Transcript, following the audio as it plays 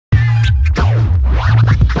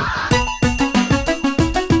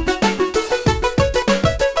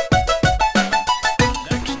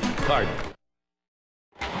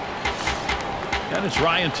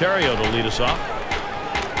Ryan Terrio to lead us off.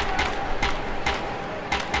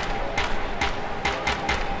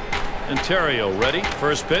 And Terrio ready.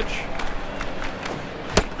 First pitch.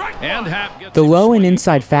 And Happ gets the low and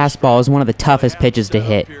inside fastball is one of the toughest pitches to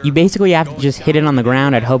hit. You basically have to just hit it on the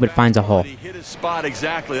ground and hope it finds a hole. He hit his spot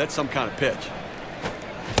exactly. That's some kind of pitch.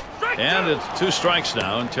 And it's 2 strikes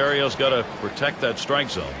now, and Terrio's got to protect that strike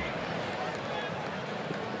zone.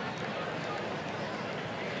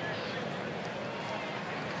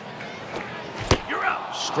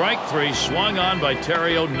 Strike 3, swung on by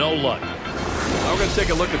Terrio, no luck. Now we're going to take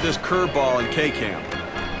a look at this curveball in K-Cam.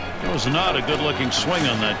 That was not a good-looking swing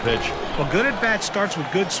on that pitch. Well, good at bat starts with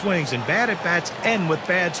good swings, and bad at bats end with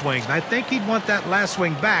bad swings. And I think he'd want that last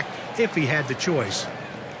swing back if he had the choice.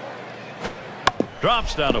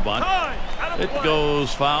 Drops down a bunt. It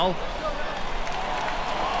goes foul.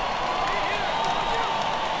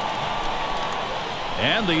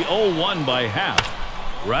 And the 0-1 by Happ.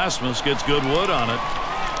 Rasmus gets good wood on it.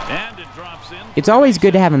 And it drops in. It's always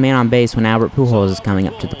good to have a man on base when Albert Pujols is coming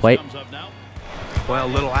up to the plate. Well,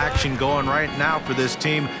 little action going right now for this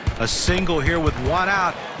team. A single here with 1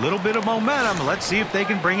 out. Little bit of momentum. Let's see if they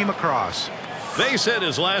can bring him across. Base hit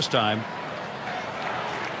his last time.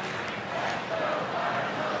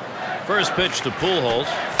 First pitch to Pujols.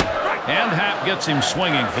 And Happ gets him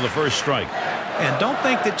swinging for the first strike. And don't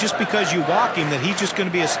think that just because you walk him that he's just going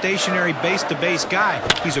to be a stationary base-to-base guy.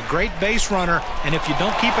 He's a great base runner, and if you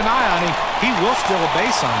don't keep an eye on him, he will steal a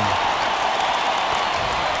base on you.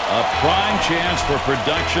 A prime chance for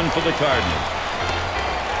production for the Cardinals.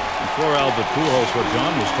 Before Albert Pujols, what John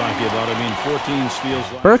was talking about, 14 steals.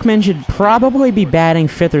 Berkman should probably be batting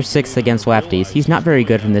 5th or 6th against lefties. He's not very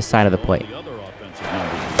good from this side of the plate.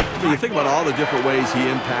 You think about all the different ways he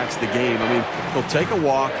impacts the game. He'll take a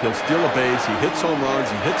walk, he'll steal a base, he hits home runs,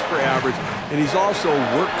 he hits for average, and he's also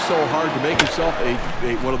worked so hard to make himself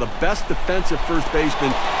one of the best defensive first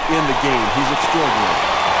basemen in the game. He's extraordinary.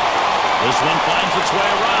 This one finds its way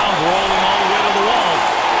around, rolling all the way to the wall,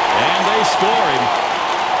 and they score him.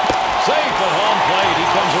 Safe at home plate. He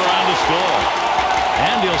comes around to score,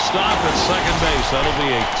 and he'll stop at second base. That'll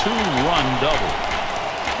be a 2-run double.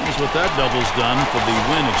 Here's what that double's done for the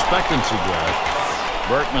win expectancy graph.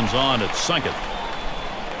 Berkman's on at 2nd.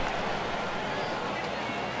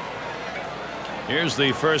 Here's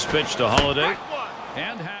the first pitch to Holiday.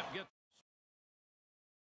 And Happ.